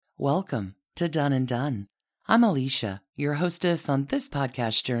Welcome to Done and Done. I'm Alicia, your hostess on this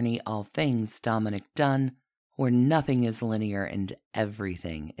podcast journey, all things Dominic Dunn, where nothing is linear and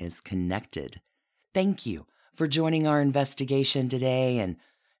everything is connected. Thank you for joining our investigation today, and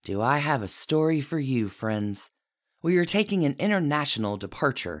do I have a story for you, friends? We are taking an international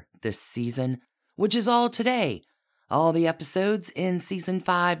departure this season, which is all today. All the episodes in Season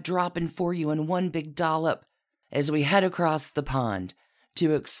 5 dropping for you in one big dollop as we head across the pond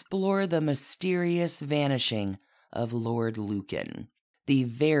to explore the mysterious vanishing of Lord Lucan, the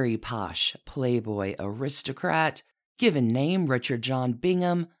very posh playboy aristocrat, given name Richard John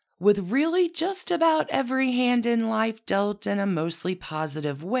Bingham, with really just about every hand in life dealt in a mostly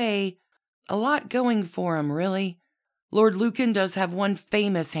positive way. A lot going for him, really. Lord Lucan does have one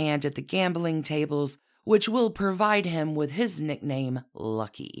famous hand at the gambling tables, which will provide him with his nickname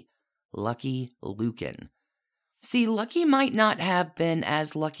Lucky. Lucky Lucan. See, Lucky might not have been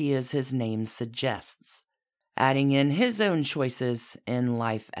as lucky as his name suggests, adding in his own choices in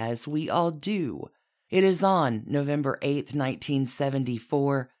life as we all do. It is on November 8th,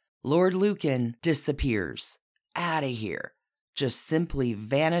 1974, Lord Lucan disappears. Out of here. Just simply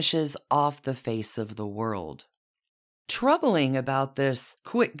vanishes off the face of the world. Troubling about this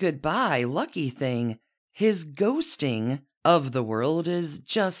quick goodbye Lucky thing, his ghosting of the world is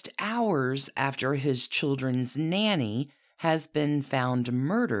just hours after his children's nanny has been found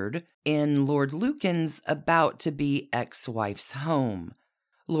murdered in Lord Lucan's about-to-be ex-wife's home.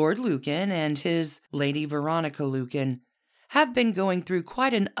 Lord Lucan and his Lady Veronica Lucan have been going through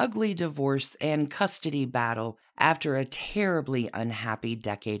quite an ugly divorce and custody battle after a terribly unhappy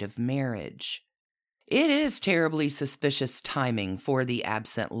decade of marriage. It is terribly suspicious timing for the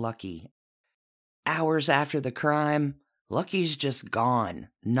absent Lucky. Hours after the crime, Lucky's just gone,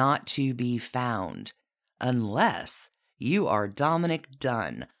 not to be found, unless you are Dominic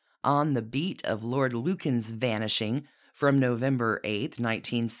Dunn on the beat of Lord Lucan's vanishing from November 8th,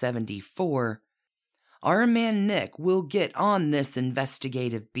 1974. Our man Nick will get on this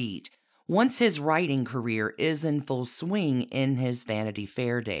investigative beat once his writing career is in full swing in his Vanity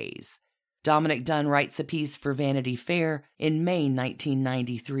Fair days. Dominic Dunn writes a piece for Vanity Fair in May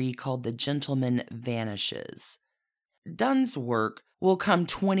 1993 called The Gentleman Vanishes. Dunn's work will come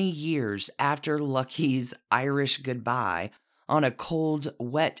 20 years after Lucky's Irish goodbye on a cold,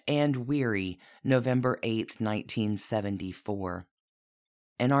 wet, and weary November 8th, 1974.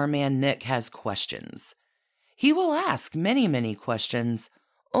 And our man Nick has questions. He will ask many, many questions,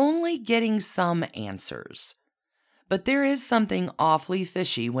 only getting some answers. But there is something awfully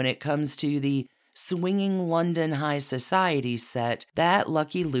fishy when it comes to the swinging London high society set that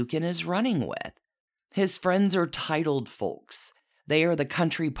Lucky Lucan is running with. His friends are titled folks. They are the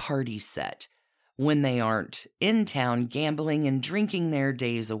country party set, when they aren't in town gambling and drinking their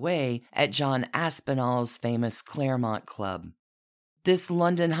days away at John Aspinall's famous Claremont Club. This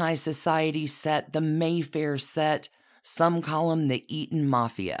London high society set, the Mayfair set, some call them the Eton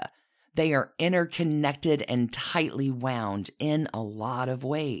Mafia. They are interconnected and tightly wound in a lot of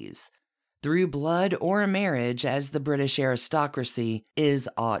ways, through blood or marriage, as the British aristocracy is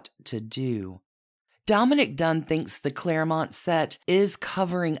ought to do. Dominic Dunn thinks the Claremont set is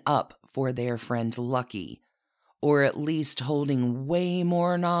covering up for their friend Lucky, or at least holding way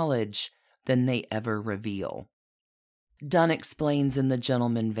more knowledge than they ever reveal. Dunn explains in The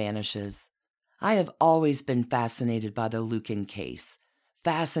Gentleman Vanishes, I have always been fascinated by the Lucan case,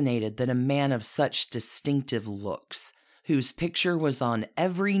 fascinated that a man of such distinctive looks, whose picture was on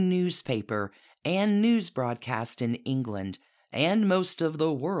every newspaper and news broadcast in England and most of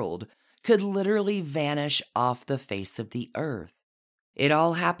the world, could literally vanish off the face of the earth. It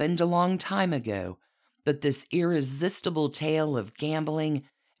all happened a long time ago, but this irresistible tale of gambling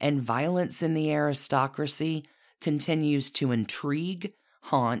and violence in the aristocracy continues to intrigue,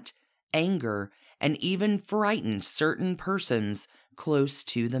 haunt, anger, and even frighten certain persons close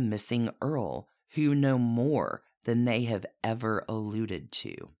to the missing Earl, who know more than they have ever alluded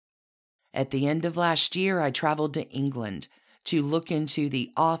to. At the end of last year, I traveled to England to look into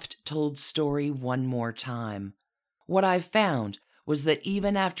the oft-told story one more time. What I found was that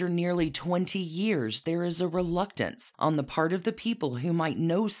even after nearly 20 years, there is a reluctance on the part of the people who might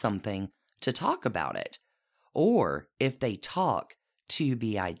know something to talk about it, or, if they talk, to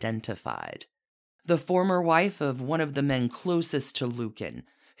be identified. The former wife of one of the men closest to Lucan,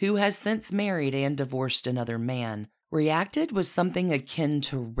 who has since married and divorced another man, reacted with something akin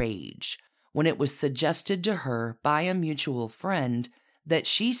to rage when it was suggested to her by a mutual friend that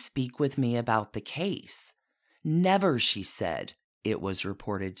she speak with me about the case. Never, she said, it was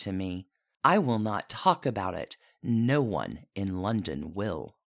reported to me. I will not talk about it. No one in London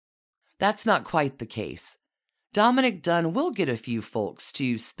will. That's not quite the case. Dominic Dunne will get a few folks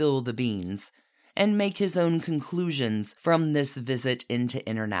to spill the beans and make his own conclusions from this visit into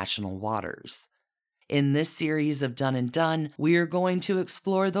international waters. In this series of Done and Done, we are going to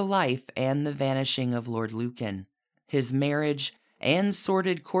explore the life and the vanishing of Lord Lucan, his marriage, and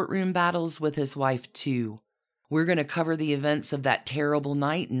sordid courtroom battles with his wife, too. We're going to cover the events of that terrible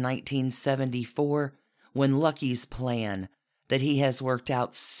night in 1974 when Lucky's plan, that he has worked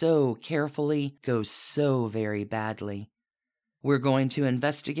out so carefully, goes so very badly. We're going to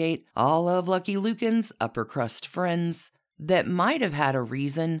investigate all of Lucky Lucan's upper crust friends that might have had a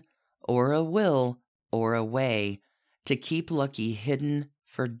reason or a will or a way to keep Lucky hidden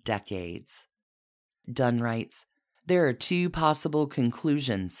for decades. Dunne writes, there are two possible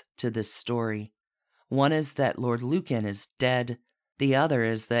conclusions to this story. One is that Lord Lucan is dead. The other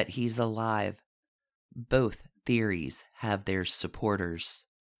is that he's alive. Both theories have their supporters.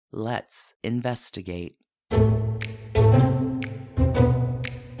 Let's investigate.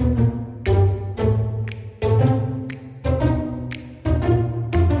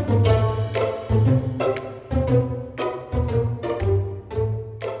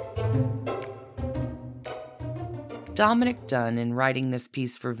 Dominic Dunne, in writing this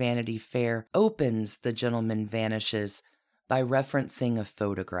piece for Vanity Fair, opens The Gentleman Vanishes by referencing a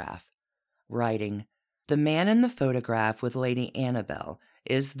photograph, writing, "The man in the photograph with Lady Annabel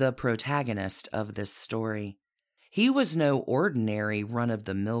is the protagonist of this story. He was no ordinary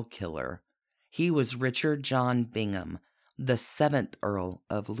run-of-the-mill killer. He was Richard John Bingham, the 7th Earl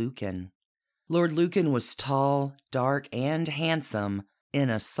of Lucan. Lord Lucan was tall, dark, and handsome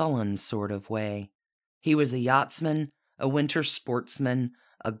in a sullen sort of way. He was a yachtsman, a winter sportsman,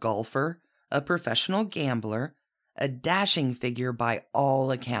 a golfer, a professional gambler, a dashing figure by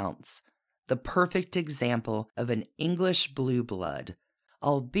all accounts, the perfect example of an English blue blood,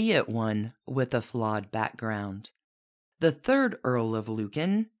 albeit one with a flawed background. The 3rd Earl of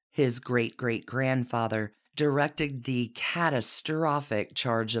Lucan, his great-great-grandfather, directed the catastrophic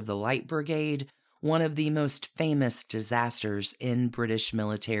charge of the Light Brigade, one of the most famous disasters in British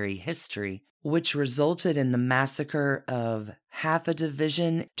military history, which resulted in the massacre of half a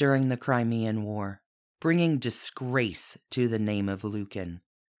division during the Crimean War, bringing disgrace to the name of Lucan.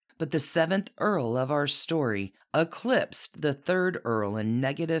 But the 7th Earl of our story eclipsed the 3rd Earl in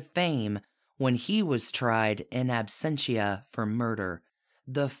negative fame when he was tried in absentia for murder,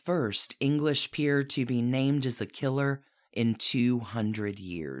 the first English peer to be named as a killer in 200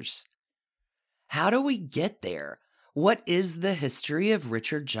 years. How do we get there? What is the history of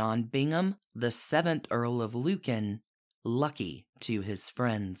Richard John Bingham, the 7th Earl of Lucan, Lucky to his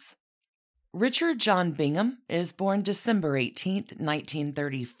friends? Richard John Bingham is born December 18th,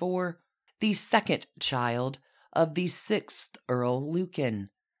 1934, the 2nd child of the 6th Earl Lucan.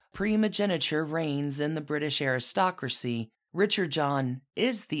 Primogeniture reigns in the British aristocracy. Richard John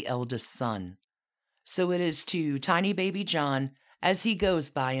is the eldest son. So it is to tiny baby John, as he goes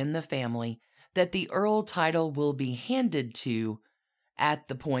by in the family, that the Earl title will be handed to. At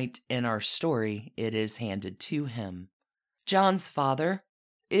the point in our story, it is handed to him. John's father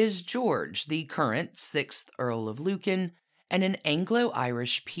is George, the current 6th Earl of Lucan, and an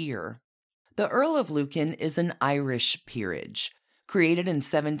Anglo-Irish peer. The Earl of Lucan is an Irish peerage, created in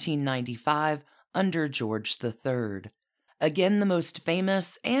 1795 under George III. Again, the most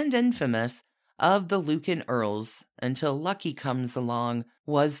famous and infamous of the Lucan Earls, until Lucky comes along,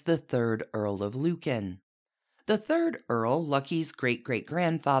 was the 3rd Earl of Lucan. The 3rd Earl, Lucky's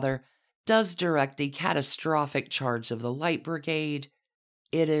great-great-grandfather, does direct the catastrophic charge of the Light Brigade.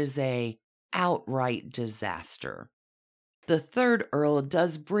 It is an outright disaster. The 3rd Earl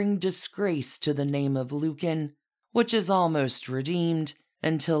does bring disgrace to the name of Lucan, which is almost redeemed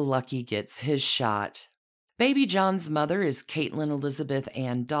until Lucky gets his shot. Baby John's mother is Caitlin Elizabeth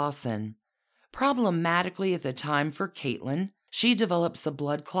Ann Dawson. Problematically at the time for Caitlin, she develops a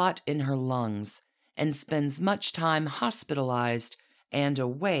blood clot in her lungs and spends much time hospitalized and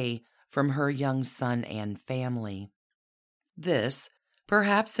away from her young son and family. This,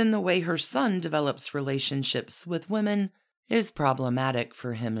 perhaps in the way her son develops relationships with women, is problematic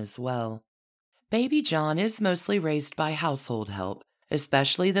for him as well. Baby John is mostly raised by household help,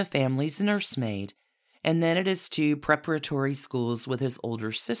 especially the family's nursemaid, and then it is to preparatory schools with his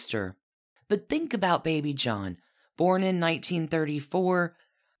older sister. But think about Baby John, born in 1934.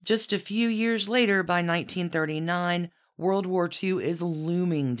 Just a few years later, by 1939, World War II is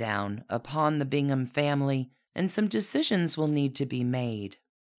looming down upon the Bingham family, and some decisions will need to be made.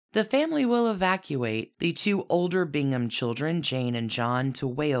 The family will evacuate the 2 older Bingham children, Jane and John, to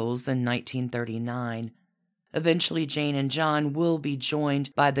Wales in 1939. Eventually, Jane and John will be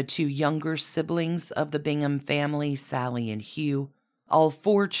joined by the two younger siblings of the Bingham family, Sally and Hugh. All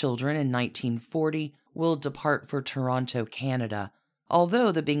four children in 1940 will depart for Toronto, Canada,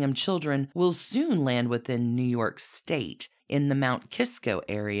 although the Bingham children will soon land within New York State in the Mount Kisco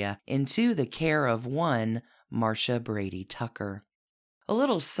area into the care of one Marcia Brady Tucker. A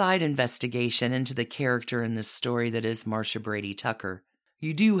little side investigation into the character in this story that is Marcia Brady Tucker.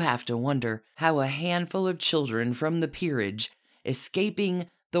 You do have to wonder how a handful of children from the peerage escaping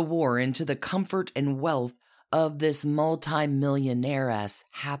the war into the comfort and wealth of this multi-millionairess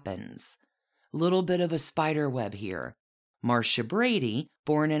happens. Little bit of a spider web here. Marcia Brady,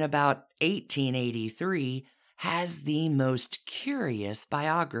 born in about 1883, has the most curious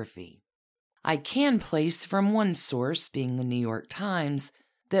biography. I can place from one source, being the New York Times,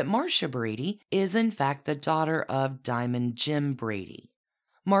 that Marcia Brady is in fact the daughter of Diamond Jim Brady.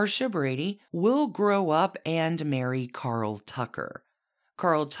 Marcia Brady will grow up and marry Carl Tucker.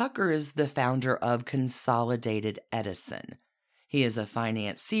 Carl Tucker is the founder of Consolidated Edison. He is a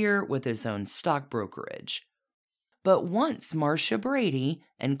financier with his own stock brokerage. But once Marcia Brady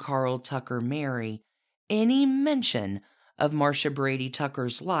and Carl Tucker marry, any mention of Marcia Brady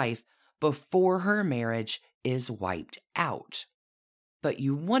Tucker's life before her marriage is wiped out. But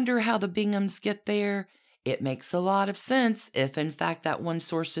you wonder how the Binghams get there? It makes a lot of sense if, in fact, that one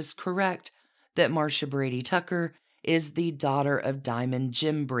source is correct, that Marcia Brady Tucker is the daughter of Diamond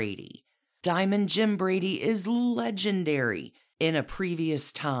Jim Brady. Diamond Jim Brady is legendary in a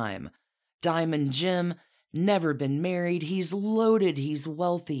previous time. Diamond Jim, never been married, he's loaded, he's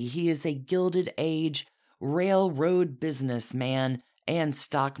wealthy, he is a Gilded Age railroad businessman and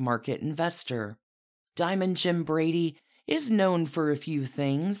stock market investor. Diamond Jim Brady is known for a few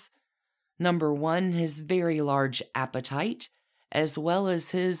things. Number one, his very large appetite, as well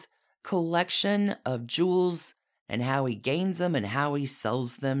as his collection of jewels and how he gains them and how he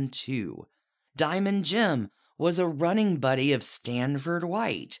sells them too. Diamond Jim was a running buddy of Stanford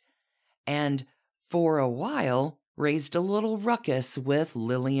White, and for a while raised a little ruckus with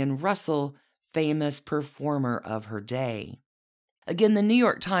Lillian Russell, famous performer of her day. Again, the New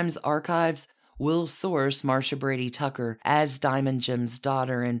York Times archives will source Marcia Brady Tucker as Diamond Jim's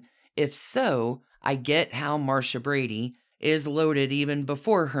daughter, and if so, I get how Marcia Brady is loaded even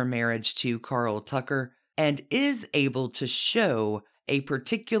before her marriage to Carl Tucker and is able to show a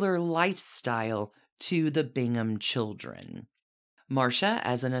particular lifestyle to the Bingham children. Marcia,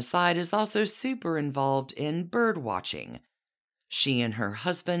 as an aside, is also super involved in bird watching. She and her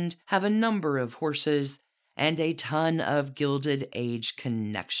husband have a number of horses and a ton of Gilded Age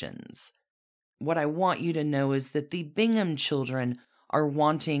connections. What I want you to know is that the Bingham children are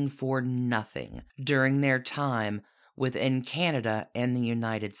wanting for nothing during their time within Canada and the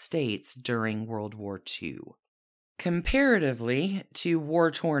United States during World War II. Comparatively to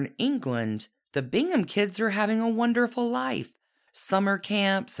war-torn England, the Bingham kids are having a wonderful life. Summer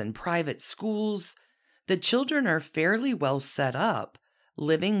camps and private schools. The children are fairly well set up,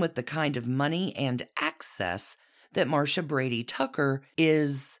 living with the kind of money and access that Marcia Brady Tucker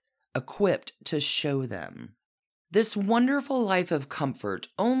is equipped to show them. This wonderful life of comfort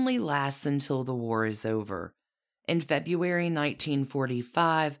only lasts until the war is over. In February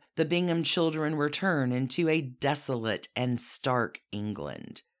 1945, the Bingham children return into a desolate and stark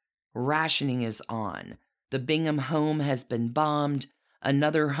England. Rationing is on. The Bingham home has been bombed.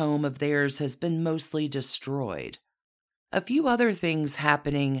 Another home of theirs has been mostly destroyed. A few other things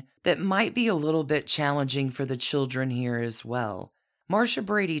happening that might be a little bit challenging for the children here as well. Marcia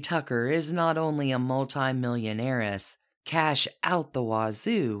Brady Tucker is not only a multi-millionairess, cash out the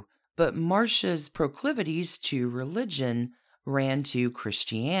wazoo, but Marcia's proclivities to religion ran to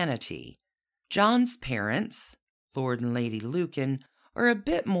Christianity. John's parents, Lord and Lady Lucan, are a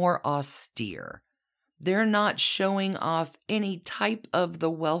bit more austere. They're not showing off any type of the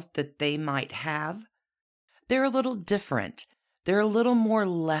wealth that they might have. They're a little different. They're a little more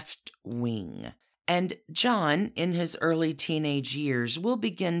left-wing. And John, in his early teenage years, will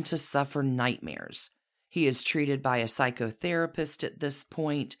begin to suffer nightmares. He is treated by a psychotherapist at this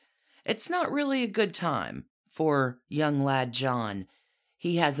point. It's not really a good time for young lad John.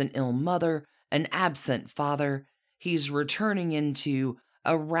 He has an ill mother, an absent father. He's returning into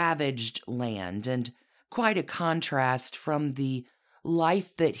a ravaged land, and quite a contrast from the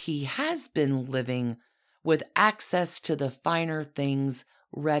life that he has been living with access to the finer things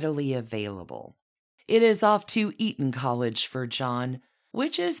readily available. It is off to Eton College for John,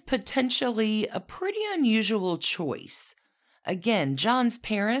 which is potentially a pretty unusual choice. Again, John's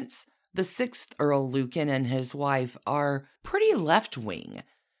parents, the 6th Earl Lucan and his wife, are pretty left-wing.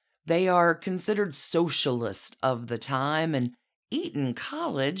 They are considered socialist of the time, and Eton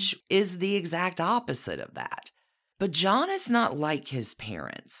College is the exact opposite of that. But John is not like his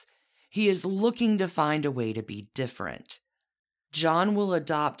parents. He is looking to find a way to be different. John will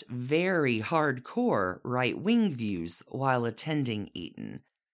adopt very hardcore right-wing views while attending Eton.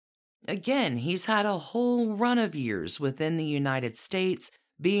 Again, he's had a whole run of years within the United States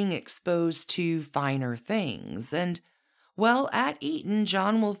being exposed to finer things, and, well, at Eton,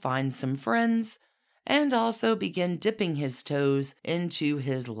 John will find some friends and also begin dipping his toes into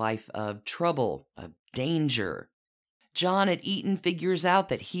his life of trouble, of danger. John at Eton figures out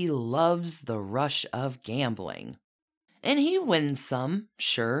that he loves the rush of gambling. And he wins some,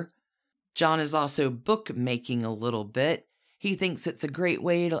 sure. John is also bookmaking a little bit. He thinks it's a great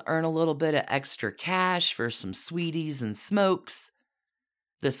way to earn a little bit of extra cash for some sweeties and smokes.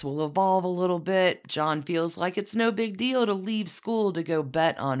 This will evolve a little bit. John feels like it's no big deal to leave school to go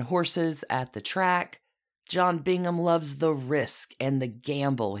bet on horses at the track. John Bingham loves the risk and the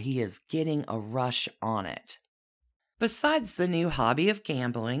gamble. He is getting a rush on it. Besides the new hobby of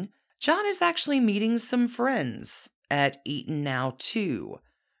gambling, John is actually meeting some friends at Eton now too.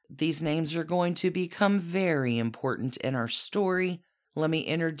 These names are going to become very important in our story. Let me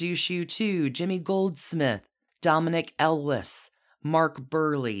introduce you to Jimmy Goldsmith, Dominic Elwes, Mark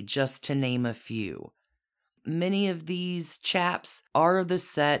Burley, just to name a few. Many of these chaps are the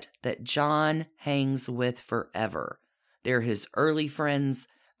set that John hangs with forever. They're his early friends.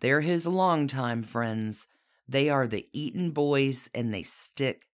 They're his longtime friends. They are the Eton boys, and they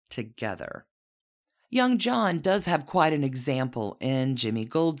stick together. Young John does have quite an example in Jimmy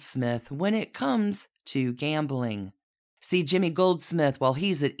Goldsmith when it comes to gambling. See, Jimmy Goldsmith, while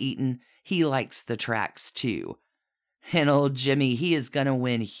he's at Eton, he likes the tracks too. And old Jimmy, he is going to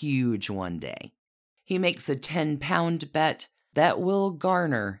win huge one day. He makes a 10-pound bet that will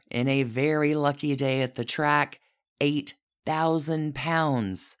garner, in a very lucky day at the track, 8,000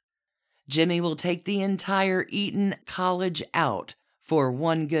 pounds. Jimmy will take the entire Eton College out for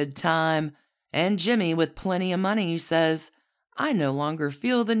one good time, and Jimmy, with plenty of money, says, "I no longer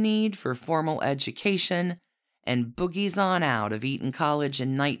feel the need for formal education," and boogies on out of Eton College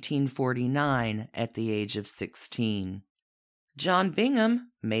in 1949 at the age of 16. John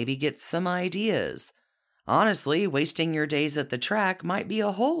Bingham maybe gets some ideas. Honestly, wasting your days at the track might be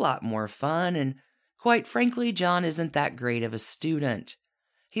a whole lot more fun, and quite frankly, John isn't that great of a student.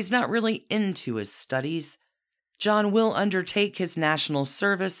 He's not really into his studies. John will undertake his national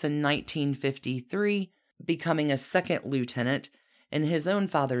service in 1953, becoming a second lieutenant in his own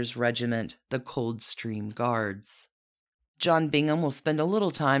father's regiment, the Coldstream Guards. John Bingham will spend a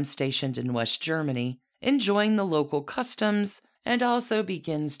little time stationed in West Germany, enjoying the local customs, and also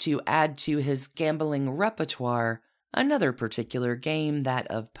begins to add to his gambling repertoire another particular game, that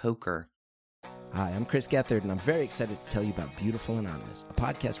of poker. Hi, I'm Chris Gethard, and I'm very excited to tell you about Beautiful Anonymous, a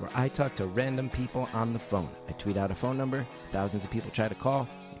podcast where I talk to random people on the phone. I tweet out a phone number, thousands of people try to call.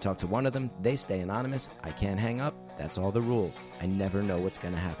 You talk to one of them, they stay anonymous. I can't hang up. That's all the rules. I never know what's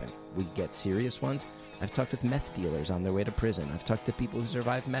going to happen. We get serious ones. I've talked with meth dealers on their way to prison. I've talked to people who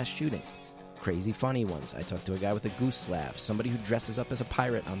survived mass shootings. Crazy funny ones. I talked to a guy with a goose laugh, somebody who dresses up as a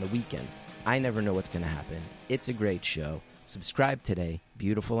pirate on the weekends. I never know what's going to happen. It's a great show. Subscribe today,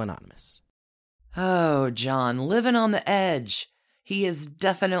 Beautiful Anonymous. Oh, John, living on the edge. He is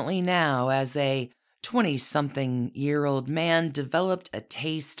definitely now, as a 20-something-year-old man, developed a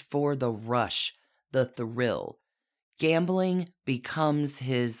taste for the rush, the thrill. Gambling becomes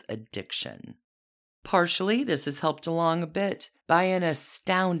his addiction. Partially, this is helped along a bit by an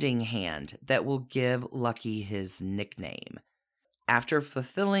astounding hand that will give Lucky his nickname. After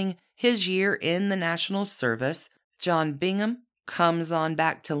fulfilling his year in the national service, John Bingham comes on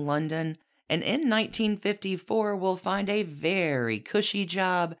back to London, and in 1954 will find a very cushy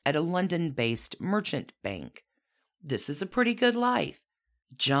job at a London-based merchant bank. This is a pretty good life.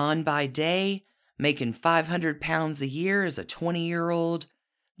 John by day, making £500 a year as a 20-year-old.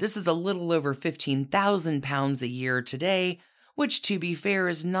 This is a little over £15,000 a year today, which, to be fair,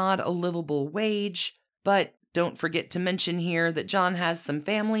 is not a livable wage. But don't forget to mention here that John has some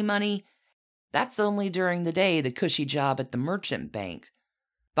family money. That's only during the day, the cushy job at the merchant bank.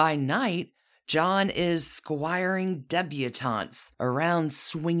 By night, John is squiring debutantes around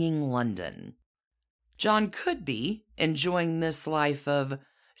swinging London. John could be enjoying this life of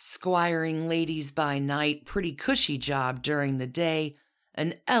squiring ladies by night, pretty cushy job during the day,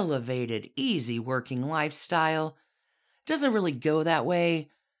 an elevated, easy working lifestyle. Doesn't really go that way.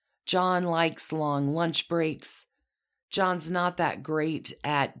 John likes long lunch breaks. John's not that great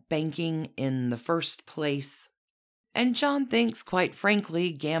at banking in the first place. And John thinks, quite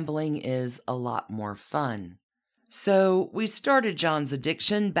frankly, gambling is a lot more fun. So we started John's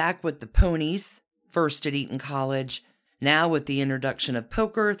addiction back with the ponies, first at Eton College. Now with the introduction of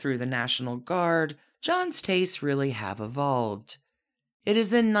poker through the National Guard, John's tastes really have evolved. It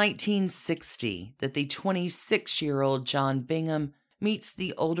is in 1960 that the 26-year-old John Bingham meets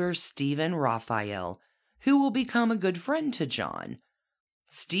the older Stephen Raphael, who will become a good friend to John.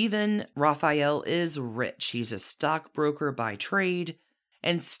 Stephen Raphael is rich. He's a stockbroker by trade,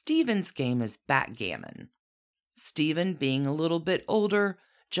 and Stephen's game is backgammon. Stephen being a little bit older,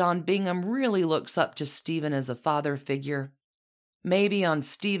 John Bingham really looks up to Stephen as a father figure. Maybe on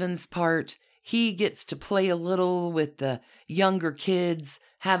Stephen's part, he gets to play a little with the younger kids,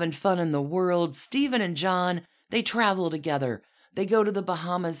 having fun in the world. Stephen and John, they travel together. They go to the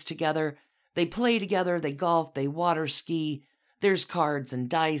Bahamas together. They play together. They golf. They water ski. There's cards and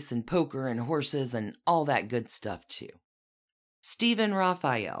dice and poker and horses and all that good stuff too. Stephen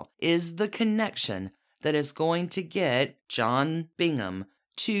Raphael is the connection that is going to get John Bingham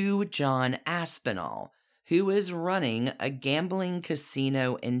to John Aspinall, who is running a gambling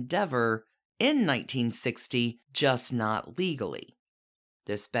casino endeavor in 1960, just not legally.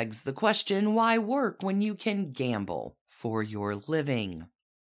 This begs the question, why work when you can gamble for your living?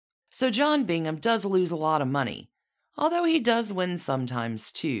 So John Bingham does lose a lot of money, although he does win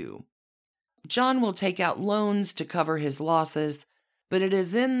sometimes too. John will take out loans to cover his losses, but it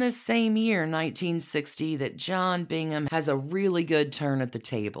is in this same year, 1960, that John Bingham has a really good turn at the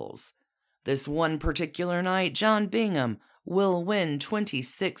tables. This one particular night, John Bingham will win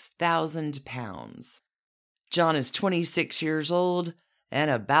 £26,000. John is 26 years old and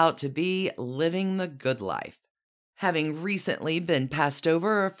about to be living the good life. Having recently been passed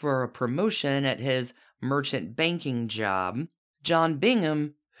over for a promotion at his merchant banking job, John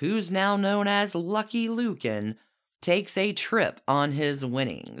Bingham, who's now known as Lucky Lucan, takes a trip on his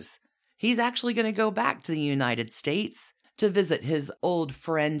winnings. He's actually going to go back to the United States to visit his old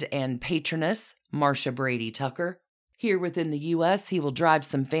friend and patroness, Marcia Brady Tucker. Here within the U.S., he will drive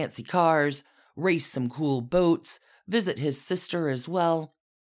some fancy cars, race some cool boats, visit his sister as well.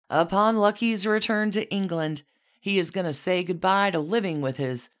 Upon Lucky's return to England, he is going to say goodbye to living with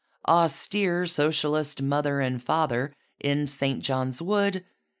his austere socialist mother and father in St. John's Wood,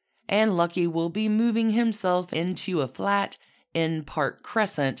 and Lucky will be moving himself into a flat in Park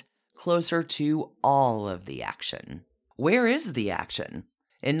Crescent, closer to all of the action. Where is the action?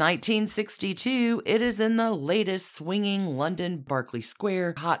 In 1962, it is in the latest swinging London Berkeley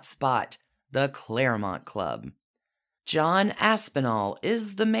Square hotspot, the Claremont Club. John Aspinall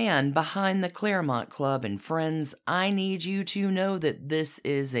is the man behind the Claremont Club, and friends, I need you to know that this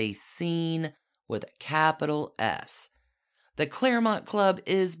is a scene with a capital S. The Claremont Club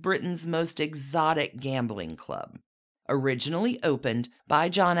is Britain's most exotic gambling club. Originally opened by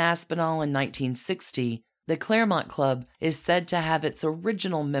John Aspinall in 1960, the Claremont Club is said to have its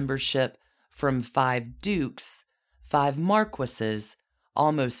original membership from 5 dukes, 5 marquises,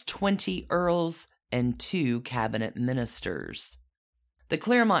 almost 20 earls, and 2 cabinet ministers. The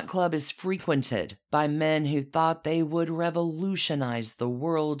Claremont Club is frequented by men who thought they would revolutionize the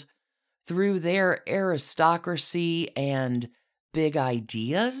world through their aristocracy and big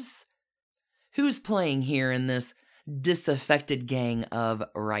ideas. Who's playing here in this disaffected gang of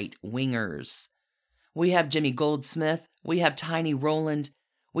right-wingers? We have Jimmy Goldsmith, we have Tiny Rowland,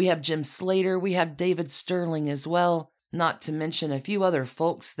 we have Jim Slater, we have David Sterling as well, not to mention a few other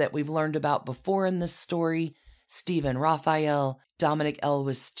folks that we've learned about before in this story, Stephen Raphael, Dominic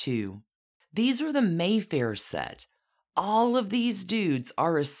Elwes too. These are the Mayfair set. All of these dudes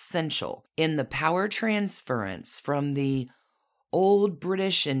are essential in the power transference from the old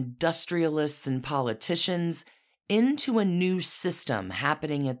British industrialists and politicians into a new system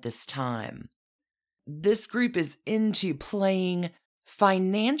happening at this time. This group is into playing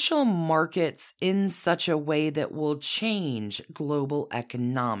financial markets in such a way that will change global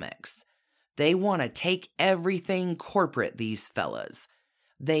economics. They want to take everything corporate, these fellas.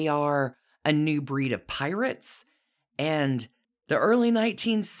 They are a new breed of pirates, and the early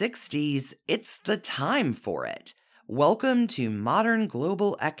 1960s, it's the time for it. Welcome to modern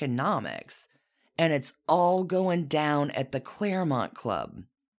global economics. And it's all going down at the Claremont Club.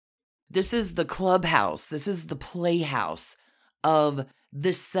 This is the clubhouse. This is the playhouse of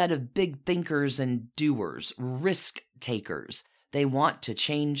this set of big thinkers and doers, risk takers. They want to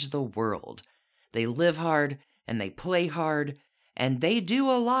change the world. They live hard and they play hard, and they do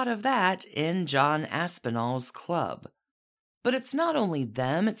a lot of that in John Aspinall's club. But it's not only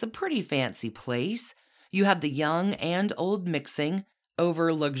them, it's a pretty fancy place. You have the young and old mixing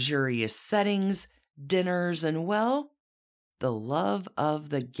over luxurious settings, dinners, and, well, the love of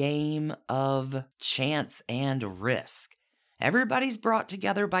the game of chance and risk. Everybody's brought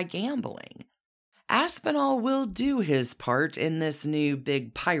together by gambling. Aspinall will do his part in this new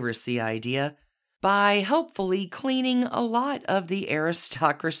big piracy idea by helpfully cleaning a lot of the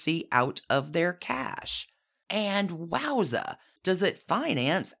aristocracy out of their cash. And wowza, does it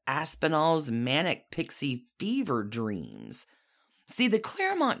finance Aspinall's manic pixie fever dreams. See, the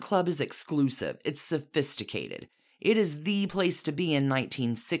Claremont Club is exclusive. It's sophisticated. It is the place to be in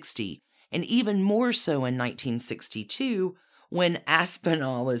 1960, and even more so in 1962, when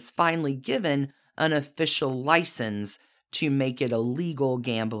Aspinall is finally given an official license to make it a legal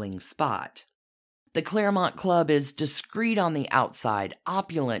gambling spot. The Claremont Club is discreet on the outside,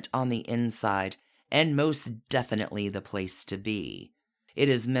 opulent on the inside, and most definitely the place to be. It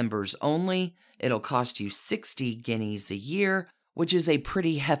is members only. It'll cost you 60 guineas a year, which is a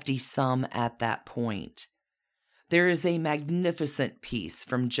pretty hefty sum at that point. There is a magnificent piece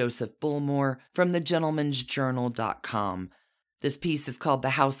from Joseph Bullmore from thegentleman'sjournal.com. This piece is called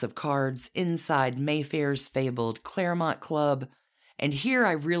The House of Cards Inside Mayfair's Fabled Claremont Club. And here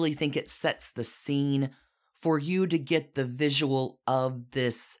I really think it sets the scene for you to get the visual of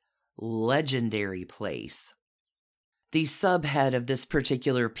this legendary place. The subhead of this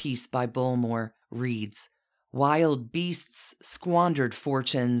particular piece by Bullmore reads, "Wild beasts, squandered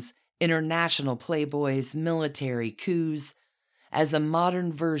fortunes, international playboys, military coups." As a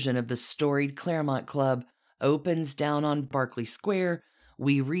modern version of the storied Claremont Club opens down on Berkeley Square,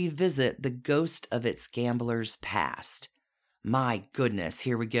 we revisit the ghost of its gamblers' past. My goodness,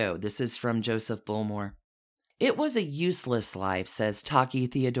 here we go. This is from Joseph Bullmore. "It was a useless life," says Taki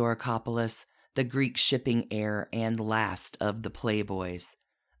Theodorakopoulos, the Greek shipping heir and last of the playboys,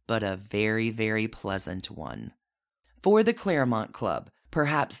 "but a very, very pleasant one." For the Claremont Club,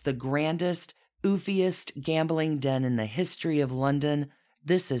 perhaps the grandest, oofiest gambling den in the history of London,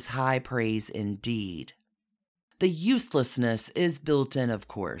 this is high praise indeed. The uselessness is built in, of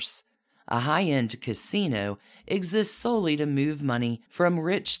course. A high-end casino exists solely to move money from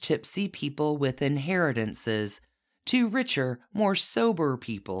rich, tipsy people with inheritances to richer, more sober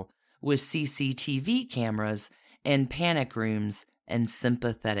people with CCTV cameras and panic rooms and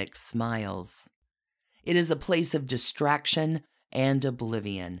sympathetic smiles. It is a place of distraction and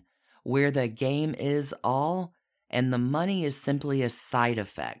oblivion, where the game is all and the money is simply a side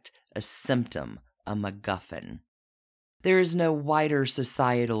effect, a symptom, a MacGuffin. There is no wider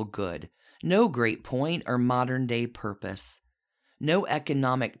societal good, no great point or modern-day purpose, no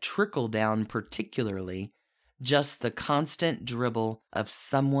economic trickle-down particularly, just the constant dribble of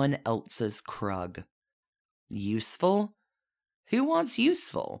someone else's krug. Useful? Who wants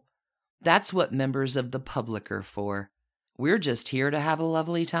useful? That's what members of the public are for. We're just here to have a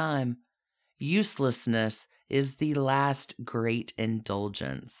lovely time. Uselessness is the last great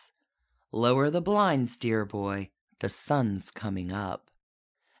indulgence. Lower the blinds, dear boy. The sun's coming up.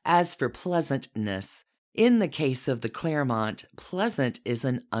 As for pleasantness, in the case of the Claremont, pleasant is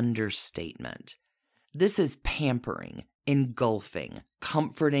an understatement. This is pampering, engulfing,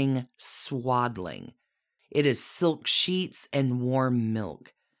 comforting, swaddling. It is silk sheets and warm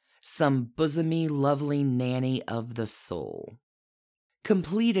milk, some bosomy, lovely nanny of the soul.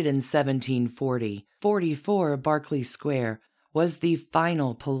 Completed in 1740, 44 Berkeley Square was the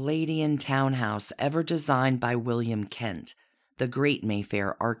final Palladian townhouse ever designed by William Kent, the great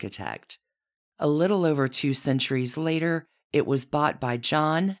Mayfair architect. A little over 2 centuries later, it was bought by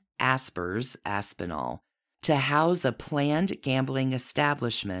John Aspers Aspinall to house a planned gambling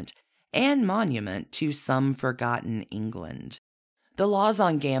establishment and monument to some forgotten England. The laws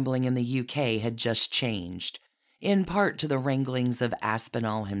on gambling in the UK had just changed, in part to the wranglings of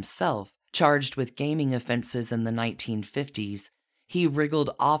Aspinall himself. Charged with gaming offenses in the 1950s, he wriggled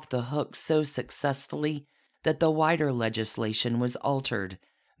off the hook so successfully that the wider legislation was altered,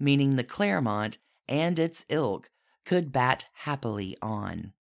 meaning the Claremont and its ilk could bat happily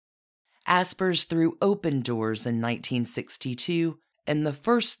on. Aspers threw open doors in 1962, and the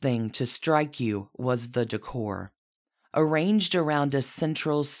first thing to strike you was the decor. Arranged around a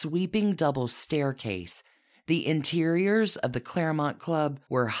central sweeping double staircase, the interiors of the Claremont Club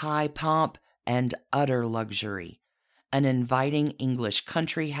were high pomp and utter luxury, an inviting English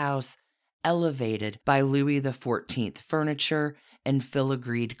country house elevated by Louis XIV furniture and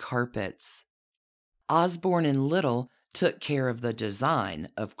filigreed carpets. Osborne and Little took care of the design,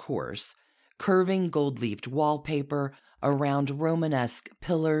 of course, curving gold-leafed wallpaper around Romanesque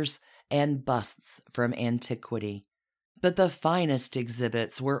pillars and busts from antiquity. But the finest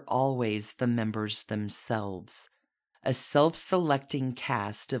exhibits were always the members themselves. a self-selecting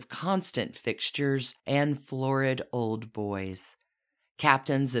cast of constant fixtures and florid old boys,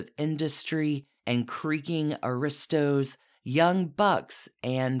 captains of industry and creaking aristos, young bucks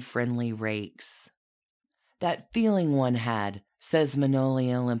and friendly rakes. That feeling one had, says Manoli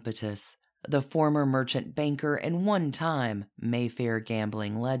Olympitus, the former merchant banker and one-time Mayfair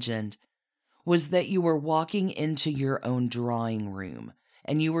gambling legend, was that you were walking into your own drawing room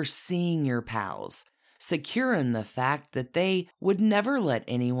and you were seeing your pals, secure in the fact that they would never let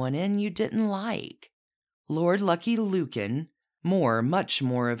anyone in you didn't like. Lord Lucky Lucan, much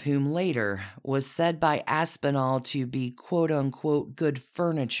more of whom later, was said by Aspinall to be quote-unquote good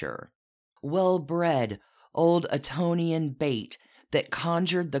furniture, well-bred, old Etonian bait that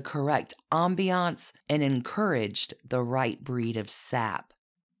conjured the correct ambiance and encouraged the right breed of sap.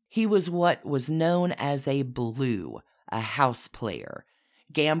 He was what was known as a blue, a house player,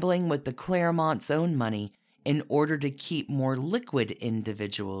 gambling with the Claremont's own money in order to keep more liquid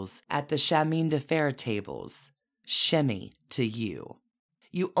individuals at the chemin de fer tables. Shemmy to you.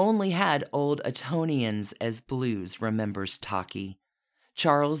 You only had old Etonians as blues, remembers Taki.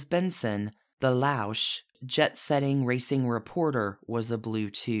 Charles Benson, the Lausch, jet-setting racing reporter, was a blue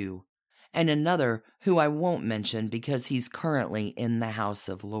too, and another who I won't mention because he's currently in the House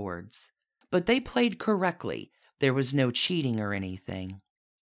of Lords. But they played correctly. There was no cheating or anything.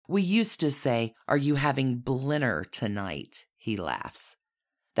 We used to say, "Are you having blinner tonight?" He laughs.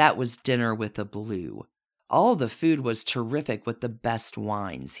 That was dinner with a blue. All the food was terrific with the best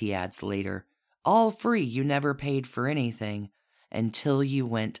wines, he adds later. All free, you never paid for anything until you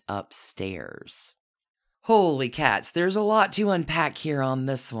went upstairs. Holy cats, there's a lot to unpack here on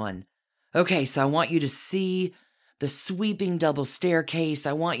this one. Okay, so I want you to see the sweeping double staircase.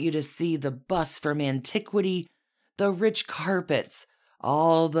 I want you to see the bus from antiquity, the rich carpets,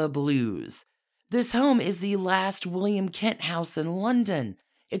 all the blues. This home is the last William Kent house in London.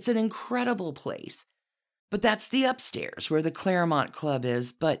 It's an incredible place. But that's the upstairs where the Claremont Club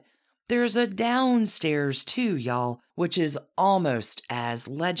is, but there's a downstairs too, y'all, which is almost as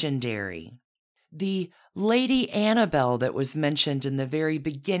legendary. The Lady Annabelle that was mentioned in the very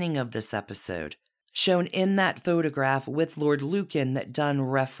beginning of this episode, shown in that photograph with Lord Lucan that Dunn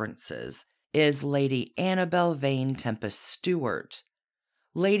references, is Lady Annabelle Vane Tempest Stewart.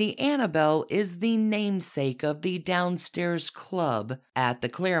 Lady Annabelle is the namesake of the downstairs club at the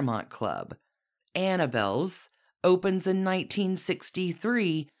Claremont Club. Annabelle's opens in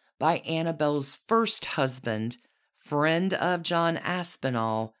 1963 by Annabelle's first husband, friend of John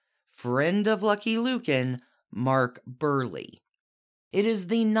Aspinall, friend of Lucky Lucan, Mark Burleigh. It is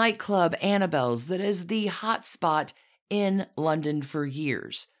the nightclub Annabelle's that is the hot spot in London for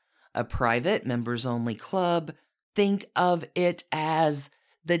years. A private members-only club. Think of it as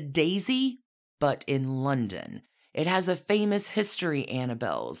the Daisy, but in London. It has a famous history,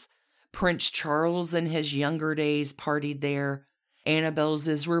 Annabelle's. Prince Charles in his younger days partied there. Annabelle's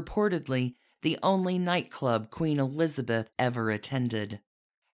is reportedly the only nightclub Queen Elizabeth ever attended.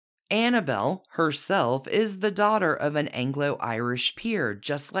 Annabelle herself is the daughter of an Anglo-Irish peer,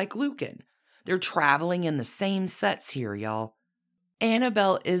 just like Lucan. They're traveling in the same sets here, y'all.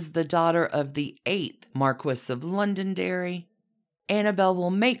 Annabelle is the daughter of the 8th Marquess of Londonderry. Annabelle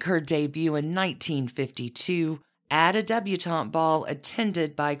will make her debut in 1952 at a debutante ball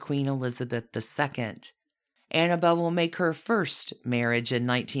attended by Queen Elizabeth II. Annabelle will make her first marriage in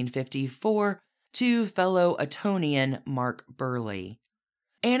 1954 to fellow Etonian Mark Burleigh.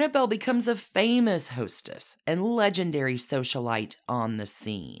 Annabelle becomes a famous hostess and legendary socialite on the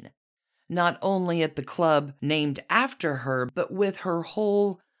scene, not only at the club named after her, but with her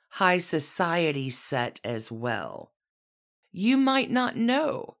whole high society set as well. You might not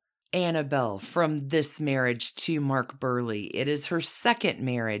know Annabelle from this marriage to Mark Burleigh. It is her second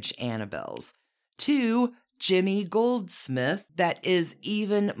marriage, Annabelle's, to Jimmy Goldsmith, that is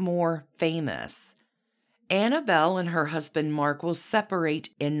even more famous. Annabelle and her husband Mark will separate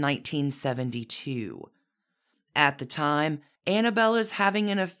in 1972. At the time, Annabelle is having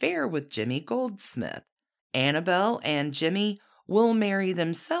an affair with Jimmy Goldsmith. Annabelle and Jimmy will marry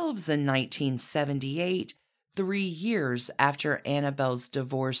themselves in 1978, 3 years after Annabelle's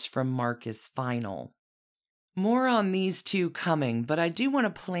divorce from Mark is final. More on these two coming, but I do want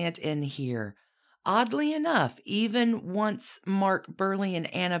to plant in here. Oddly enough, even once Mark Burleigh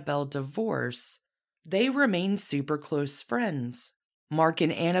and Annabelle divorce, they remain super close friends. Mark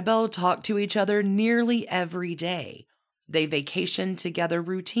and Annabelle talk to each other nearly every day. They vacation together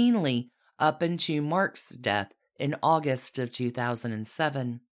routinely up into Mark's death in August of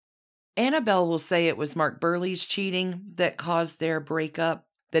 2007. Annabelle will say it was Mark Burleigh's cheating that caused their breakup,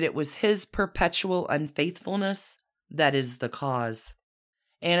 that it was his perpetual unfaithfulness. that is the cause.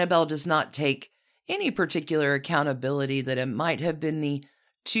 Annabelle does not take any particular accountability that it might have been the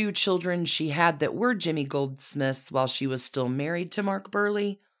 2 children she had that were Jimmy Goldsmith's while she was still married to Mark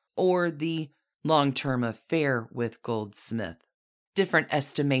Burleigh, or the long-term affair with Goldsmith. Different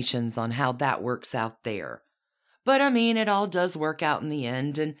estimations on how that works out there. But I mean, it all does work out in the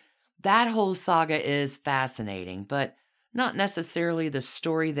end, and that whole saga is fascinating, but not necessarily the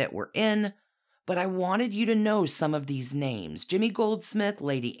story that we're in. But I wanted you to know some of these names. Jimmy Goldsmith,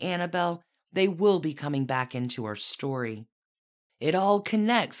 Lady Annabelle, they will be coming back into our story. It all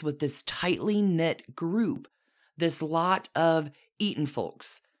connects with this tightly knit group, this lot of Eton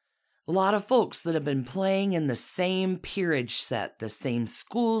folks. A lot of folks that have been playing in the same peerage set, the same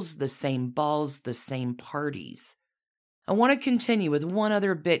schools, the same balls, the same parties. I want to continue with one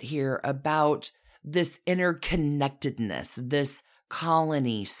other bit here about this interconnectedness, this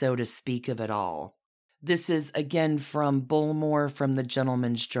colony, so to speak, of it all. This is again from Bullmore from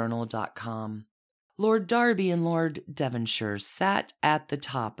thegentleman'sjournal.com. Lord Derby and Lord Devonshire sat at the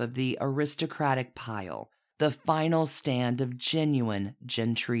top of the aristocratic pile, the final stand of genuine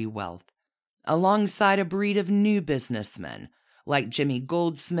gentry wealth, alongside a breed of new businessmen like Jimmy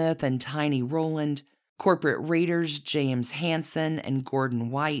Goldsmith and Tiny Rowland, corporate raiders James Hansen and Gordon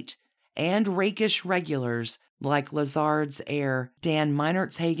White, and rakish regulars like Lazard's heir Dan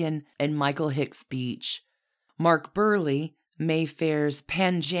Meinertzhagen and Michael Hicks Beach. Mark Burleigh, Mayfair's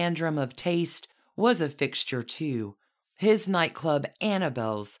panjandrum of taste, was a fixture too. His nightclub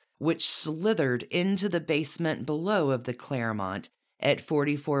Annabelle's, which slithered into the basement below of the Claremont at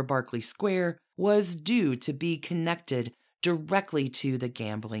 44 Berkeley Square, was due to be connected directly to the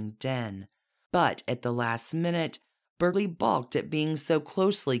gambling den. But at the last minute, Burleigh balked at being so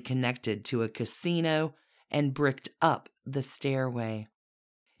closely connected to a casino and bricked up the stairway.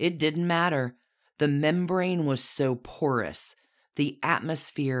 It didn't matter. The membrane was so porous, the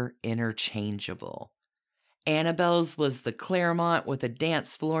atmosphere interchangeable. Annabelle's was the Claremont with a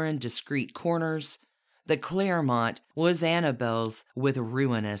dance floor and discreet corners. The Claremont was Annabelle's with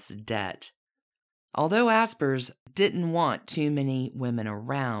ruinous debt. Although Asper's didn't want too many women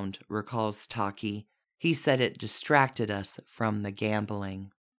around, recalls Taki, he said it distracted us from the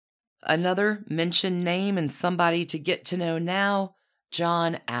gambling. Another mentioned name and somebody to get to know now,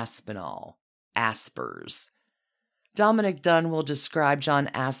 John Aspinall, Asper's. Dominic Dunn will describe John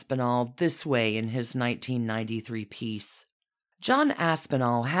Aspinall this way in his 1993 piece. John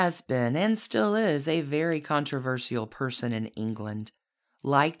Aspinall has been and still is a very controversial person in England,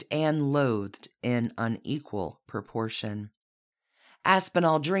 liked and loathed in unequal proportion.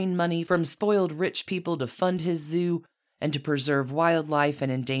 Aspinall drained money from spoiled rich people to fund his zoo and to preserve wildlife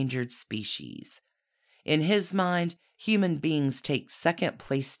and endangered species. In his mind, human beings take second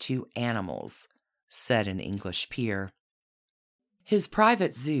place to animals, said an English peer. His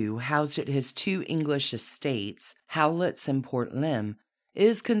private zoo, housed at his 2 English estates, Howlett's and Port Lympne,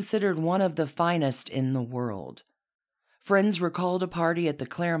 is considered one of the finest in the world. Friends recalled a party at the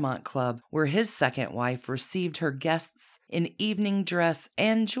Claremont Club where his second wife received her guests in evening dress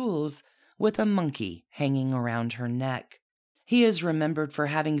and jewels with a monkey hanging around her neck. He is remembered for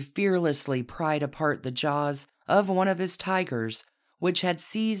having fearlessly pried apart the jaws of one of his tigers, which had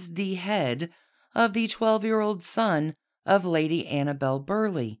seized the head of the 12-year-old son of Lady Annabelle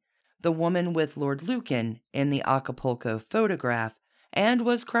Burleigh, the woman with Lord Lucan in the Acapulco photograph, and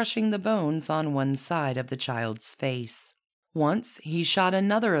was crushing the bones on one side of the child's face. Once he shot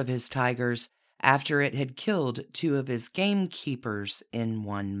another of his tigers after it had killed 2 of his gamekeepers in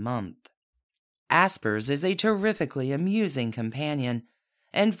 1 month. Asper's is a terrifically amusing companion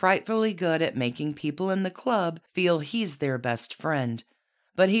and frightfully good at making people in the club feel he's their best friend,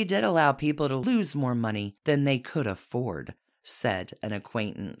 but he did allow people to lose more money than they could afford, said an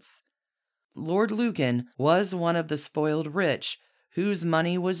acquaintance. Lord Lucan was one of the spoiled rich whose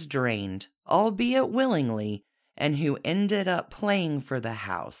money was drained, albeit willingly, and who ended up playing for the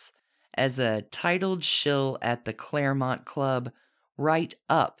house as a titled shill at the Claremont Club right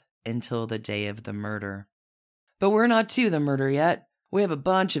up until the day of the murder. But we're not to the murder yet. We have a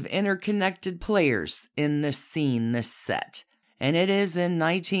bunch of interconnected players in this scene, this set. And it is in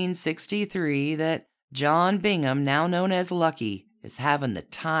 1963 that John Bingham, now known as Lucky, is having the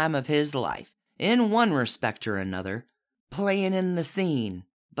time of his life, in one respect or another, playing in the scene.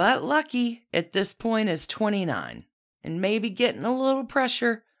 But Lucky, at this point, is 29, and maybe getting a little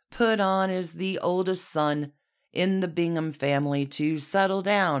pressure put on as the oldest son in the Bingham family to settle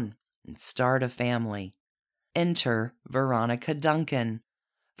down and start a family. Enter Veronica Duncan.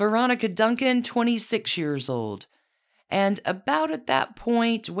 Veronica Duncan, 26 years old, and about at that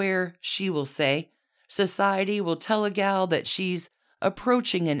point where, she will say, Society will tell a gal that she's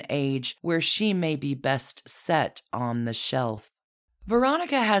approaching an age where she may be best set on the shelf.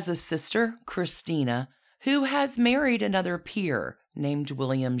 Veronica has a sister, Christina, who has married another peer named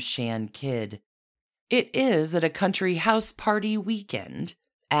William Shan Kidd. It is at a country house party weekend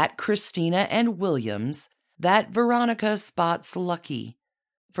at Christina and William's that Veronica spots Lucky.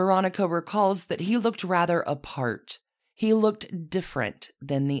 Veronica recalls that he looked rather apart. He looked different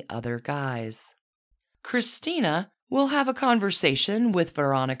than the other guys. Christina will have a conversation with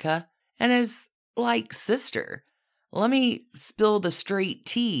Veronica and is like sister. Let me spill the straight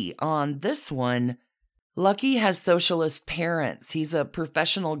tea on this one. Lucky has socialist parents. He's a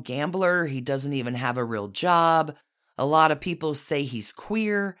professional gambler. He doesn't even have a real job. A lot of people say he's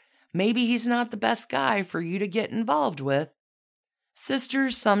queer. Maybe he's not the best guy for you to get involved with.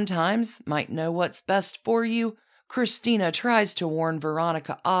 Sisters sometimes might know what's best for you. Christina tries to warn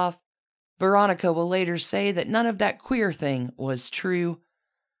Veronica off. Veronica will later say that none of that queer thing was true.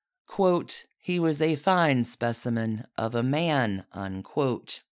 Quote, he was a fine specimen of a man,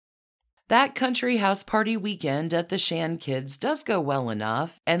 unquote. That country house party weekend at the Shan Kids does go well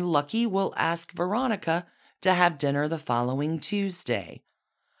enough, and Lucky will ask Veronica to have dinner the following Tuesday.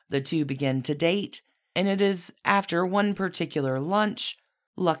 The two begin to date, and it is after one particular lunch.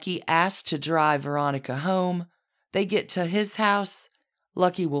 Lucky asks to drive Veronica home. They get to his house.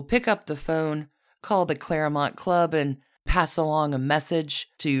 Lucky will pick up the phone, call the Claremont Club, and pass along a message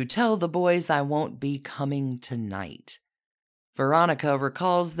to tell the boys I won't be coming tonight. Veronica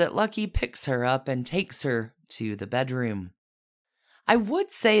recalls that Lucky picks her up and takes her to the bedroom. I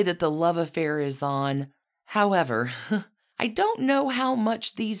would say that the love affair is on. However, I don't know how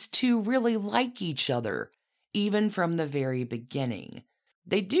much these two really like each other, even from the very beginning.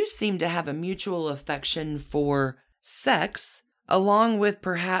 They do seem to have a mutual affection for sex, along with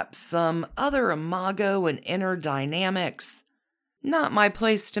perhaps some other imago and inner dynamics. Not my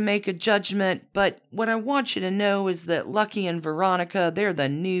place to make a judgment, but what I want you to know is that Lucky and Veronica, they're the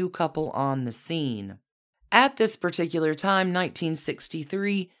new couple on the scene. At this particular time,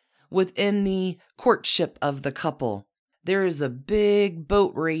 1963, within the courtship of the couple, there is a big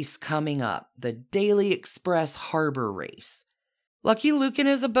boat race coming up, the Daily Express Harbor Race. Lucky Lucan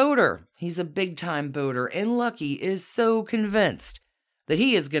is a boater. He's a big-time boater, and Lucky is so convinced that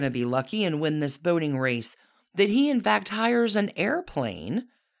he is going to be lucky and win this boating race that he in fact hires an airplane,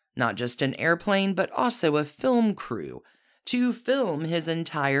 not just an airplane, but also a film crew, to film his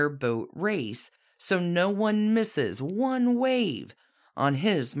entire boat race so no one misses one wave on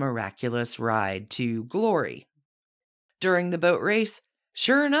his miraculous ride to glory. During the boat race,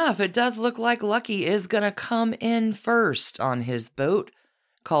 sure enough, it does look like Lucky is going to come in first on his boat,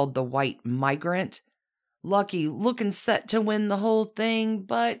 called the White Migrant. Lucky looking set to win the whole thing,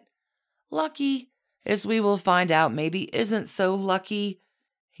 but Lucky, as we will find out, maybe isn't so lucky.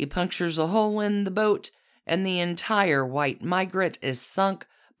 He punctures a hole in the boat, and the entire White Migrant is sunk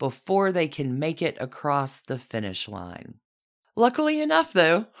before they can make it across the finish line. Luckily enough,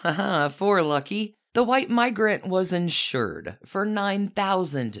 though, for Lucky, the White Migrant was insured for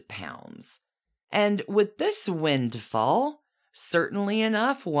 £9,000. And with this windfall, certainly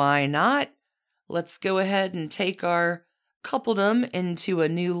enough, why not? Let's go ahead and take our coupledom into a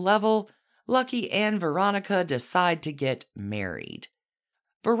new level. Lucky and Veronica decide to get married.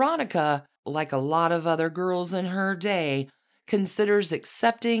 Veronica, like a lot of other girls in her day, considers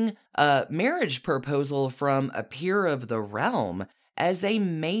accepting a marriage proposal from a peer of the realm as a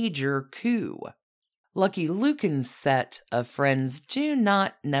major coup. Lucky Lucan's set of friends do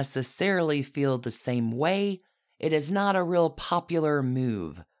not necessarily feel the same way. It is not a real popular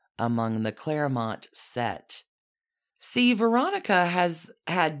move among the Claremont set. See, Veronica has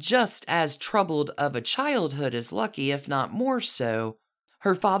had just as troubled of a childhood as Lucky, if not more so.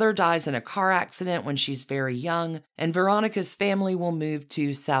 Her father dies in a car accident when she's very young, and Veronica's family will move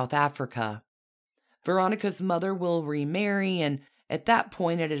to South Africa. Veronica's mother will remarry, and at that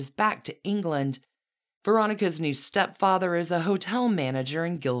point it is back to England. Veronica's new stepfather is a hotel manager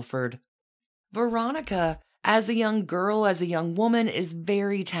in Guildford. Veronica, as a young girl, as a young woman, is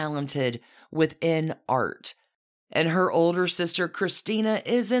very talented within art. And her older sister, Christina,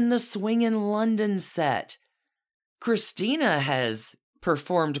 is in the Swingin' London set. Christina has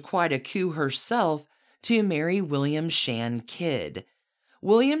performed quite a coup herself to marry William Shan Kidd.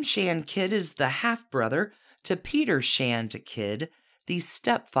 William Shan Kidd is the half-brother to Peter Shan Kidd, the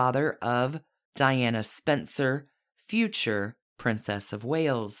stepfather of Diana Spencer, future Princess of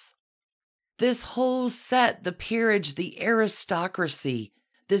Wales. This whole set, the peerage, the aristocracy,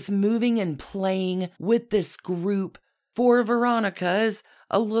 this moving and playing with this group For Veronica, as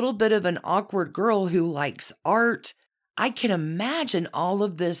a little bit of an awkward girl who likes art, I can imagine all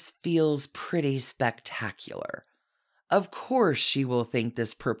of this feels pretty spectacular. Of course she will think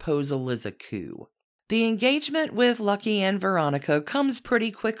this proposal is a coup. The engagement with Lucky and Veronica comes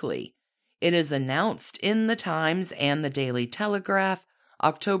pretty quickly. It is announced in the Times and the Daily Telegraph,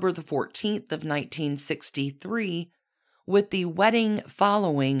 October the 14th of 1963, with the wedding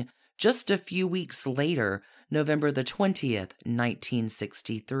following just a few weeks later, November the 20th,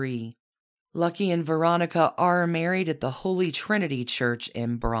 1963. Lucky and Veronica are married at the Holy Trinity Church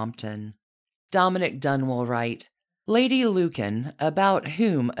in Brompton. Dominic Dunn will write, Lady Lucan, about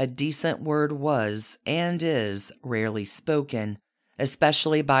whom a decent word was and is rarely spoken,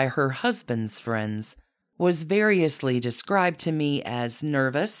 especially by her husband's friends, was variously described to me as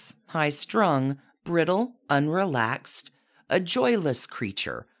nervous, high-strung, brittle, unrelaxed, a joyless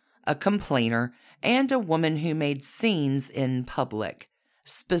creature, a complainer, and a woman who made scenes in public,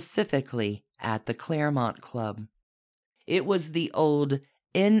 specifically at the Claremont Club. It was the old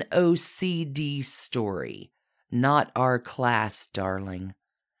NOCD story, not our class, darling.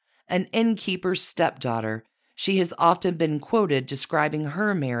 An innkeeper's stepdaughter, she has often been quoted describing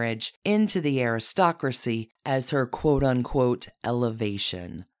her marriage into the aristocracy as her quote-unquote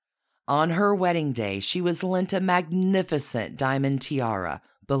elevation. On her wedding day, she was lent a magnificent diamond tiara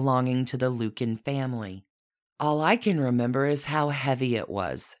belonging to the Lucan family. All I can remember is how heavy it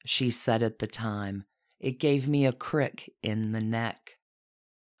was, she said at the time. It gave me a crick in the neck.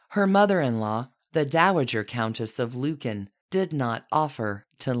 Her mother-in-law, the Dowager Countess of Lucan, did not offer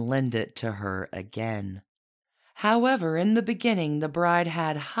to lend it to her again. However, in the beginning, the bride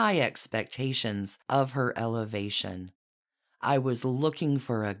had high expectations of her elevation. I was looking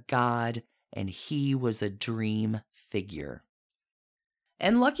for a god, and he was a dream figure.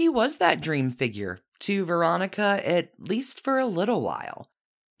 And Lucky was that dream figure to Veronica, at least for a little while.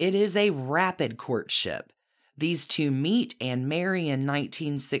 It is a rapid courtship. These two meet and marry in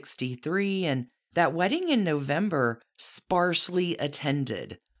 1963, and that wedding in November sparsely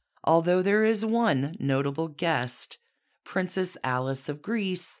attended, although there is one notable guest, Princess Alice of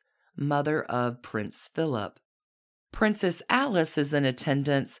Greece, mother of Prince Philip. Princess Alice is in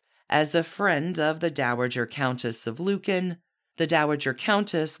attendance as a friend of the Dowager Countess of Lucan. The Dowager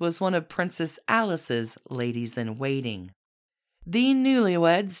Countess was one of Princess Alice's ladies-in-waiting. The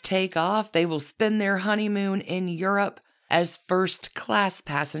newlyweds take off. They will spend their honeymoon in Europe as first-class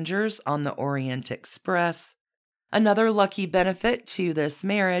passengers on the Orient Express. Another lucky benefit to this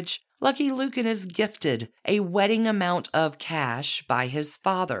marriage, Lucky Lucan is gifted a wedding amount of cash by his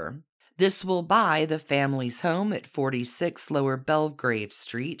father. This will buy the family's home at 46 Lower Belgrave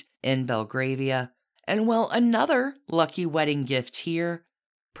Street in Belgravia. And well, another lucky wedding gift here,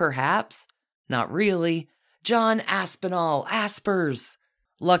 perhaps, not really, John Aspinall Aspers,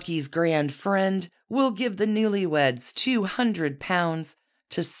 Lucky's grand friend, will give the newlyweds £200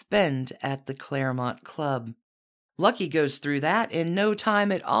 to spend at the Claremont Club. Lucky goes through that in no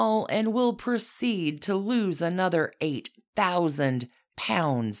time at all and will proceed to lose another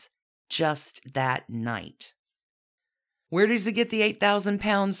 £8,000 just that night. Where does he get the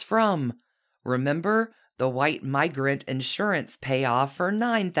 £8,000 from? Remember the white migrant insurance payoff for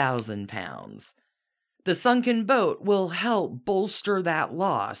 £9,000. The sunken boat will help bolster that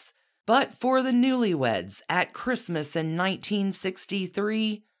loss, but for the newlyweds at Christmas in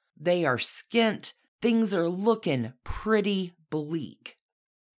 1963, they are skint. Things are looking pretty bleak.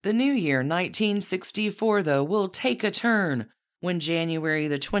 The new year, 1964, though, will take a turn when January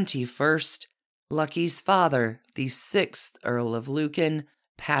the 21st, Lucky's father, the 6th Earl of Lucan,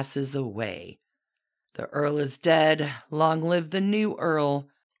 passes away. The Earl is dead. Long live the new Earl,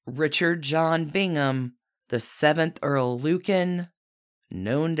 Richard John Bingham, the 7th Earl Lucan,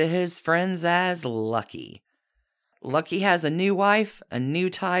 known to his friends as Lucky. Lucky has a new wife, a new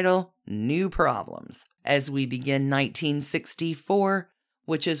title, new problems, as we begin 1964,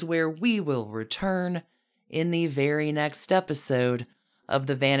 which is where we will return in the very next episode of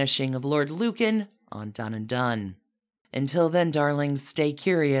The Vanishing of Lord Lucan on Done and Done. Until then, darlings, stay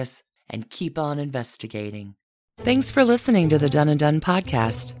curious and keep on investigating. Thanks for listening to the Done and Done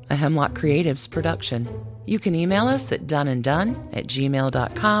podcast, a Hemlock Creatives production. You can email us at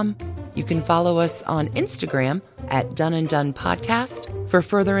doneanddone@gmail.com. You can follow us on Instagram at Done and Done Podcast. For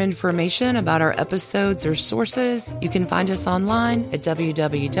further information about our episodes or sources, you can find us online at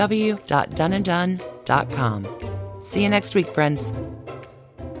www.doneanddone.com. See you next week, friends.